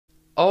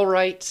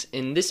Alright,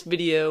 in this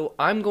video,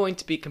 I'm going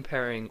to be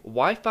comparing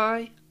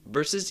Wi-Fi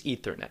versus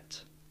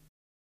Ethernet.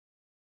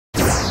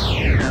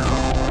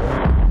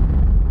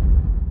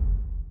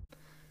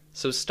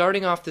 So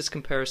starting off this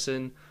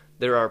comparison,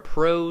 there are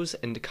pros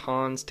and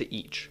cons to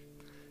each.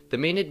 The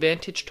main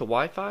advantage to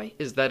Wi-Fi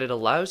is that it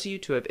allows you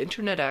to have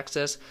internet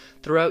access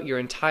throughout your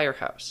entire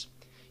house.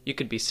 You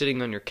could be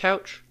sitting on your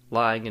couch,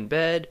 lying in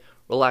bed,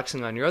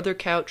 relaxing on your other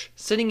couch,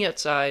 sitting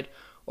outside,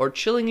 or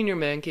chilling in your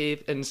man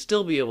cave and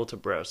still be able to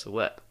browse the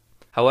web.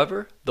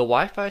 However, the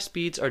Wi-Fi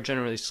speeds are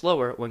generally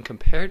slower when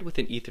compared with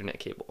an Ethernet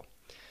cable.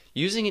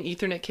 Using an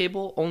Ethernet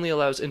cable only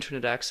allows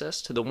internet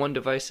access to the one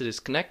device it is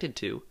connected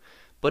to,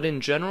 but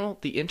in general,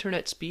 the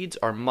internet speeds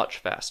are much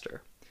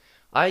faster.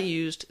 I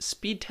used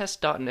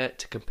Speedtest.net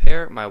to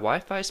compare my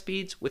Wi-Fi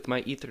speeds with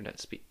my Ethernet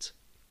speeds.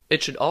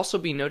 It should also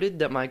be noted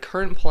that my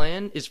current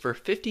plan is for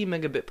 50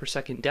 megabit per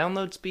second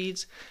download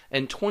speeds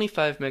and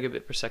 25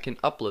 megabit per second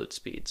upload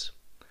speeds.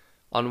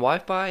 On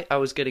Wi-Fi, I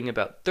was getting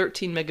about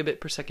 13 megabit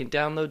per second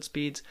download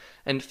speeds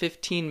and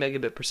 15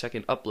 megabit per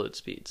second upload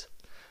speeds.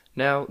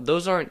 Now,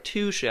 those aren't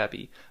too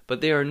shabby, but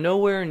they are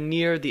nowhere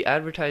near the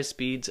advertised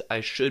speeds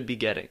I should be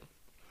getting.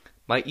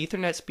 My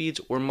Ethernet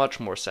speeds were much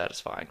more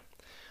satisfying.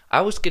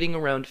 I was getting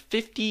around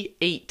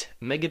 58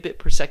 megabit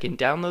per second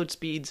download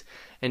speeds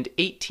and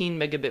 18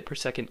 megabit per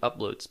second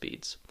upload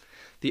speeds.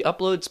 The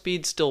upload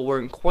speeds still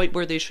weren't quite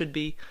where they should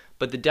be,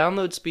 but the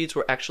download speeds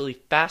were actually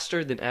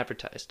faster than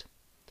advertised.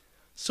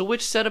 So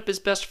which setup is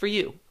best for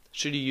you?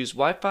 Should you use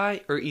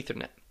Wi-Fi or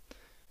Ethernet?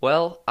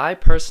 Well, I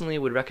personally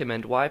would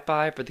recommend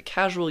Wi-Fi for the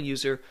casual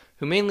user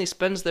who mainly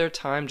spends their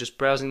time just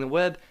browsing the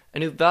web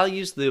and who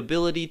values the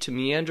ability to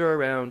meander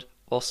around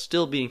while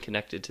still being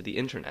connected to the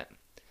internet.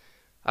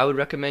 I would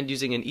recommend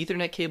using an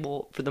Ethernet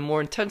cable for the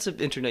more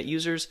intensive internet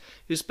users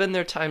who spend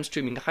their time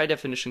streaming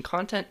high-definition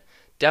content,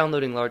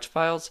 downloading large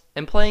files,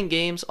 and playing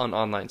games on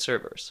online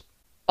servers.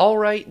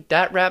 Alright,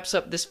 that wraps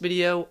up this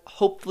video.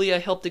 Hopefully I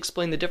helped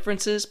explain the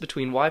differences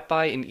between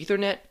Wi-Fi and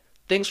Ethernet.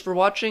 Thanks for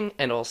watching,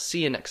 and I'll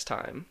see you next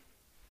time.